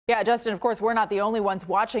Yeah, Justin, of course, we're not the only ones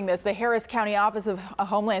watching this. The Harris County Office of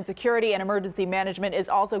Homeland Security and Emergency Management is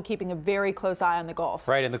also keeping a very close eye on the Gulf.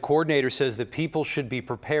 Right, and the coordinator says that people should be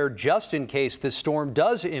prepared just in case this storm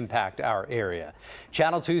does impact our area.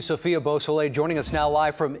 Channel 2's Sophia Beausoleil joining us now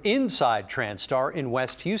live from inside Transtar in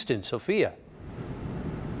West Houston. Sophia.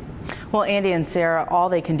 Well, Andy and Sarah, all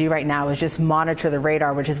they can do right now is just monitor the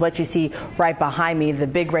radar, which is what you see right behind me, the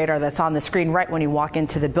big radar that's on the screen right when you walk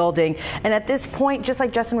into the building. And at this point, just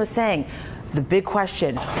like Justin was saying, the big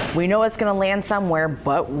question, we know it's going to land somewhere,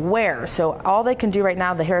 but where? So all they can do right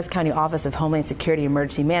now, the Harris County Office of Homeland Security and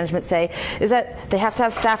Emergency Management say, is that they have to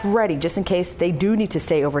have staff ready just in case they do need to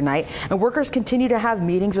stay overnight. And workers continue to have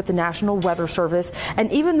meetings with the National Weather Service.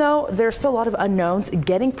 And even though there's still a lot of unknowns,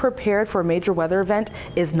 getting prepared for a major weather event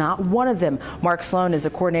is not one of them. Mark Sloan is the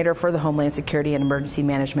coordinator for the Homeland Security and Emergency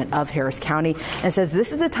Management of Harris County and says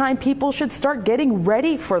this is the time people should start getting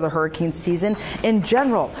ready for the hurricane season in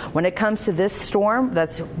general. When it comes to this storm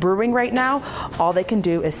that's brewing right now, all they can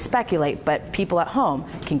do is speculate, but people at home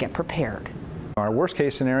can get prepared. Our worst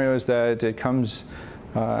case scenario is that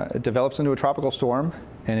it develops into a tropical storm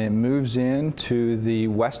and it moves into the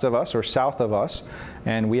west of us or south of us,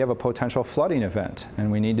 and we have a potential flooding event,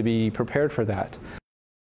 and we need to be prepared for that.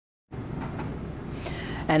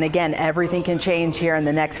 And again, everything can change here in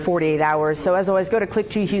the next 48 hours. So as always, go to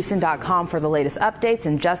click2houston.com for the latest updates.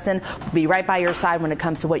 And Justin will be right by your side when it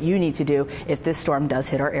comes to what you need to do if this storm does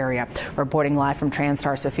hit our area. Reporting live from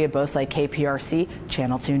Transtar, Sophia Beausoleil, KPRC,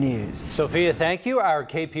 Channel 2 News. Sophia, thank you. Our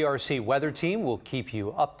KPRC weather team will keep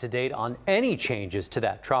you up to date on any changes to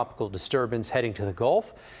that tropical disturbance heading to the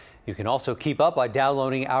Gulf. You can also keep up by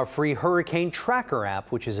downloading our free Hurricane Tracker app,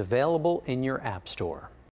 which is available in your app store.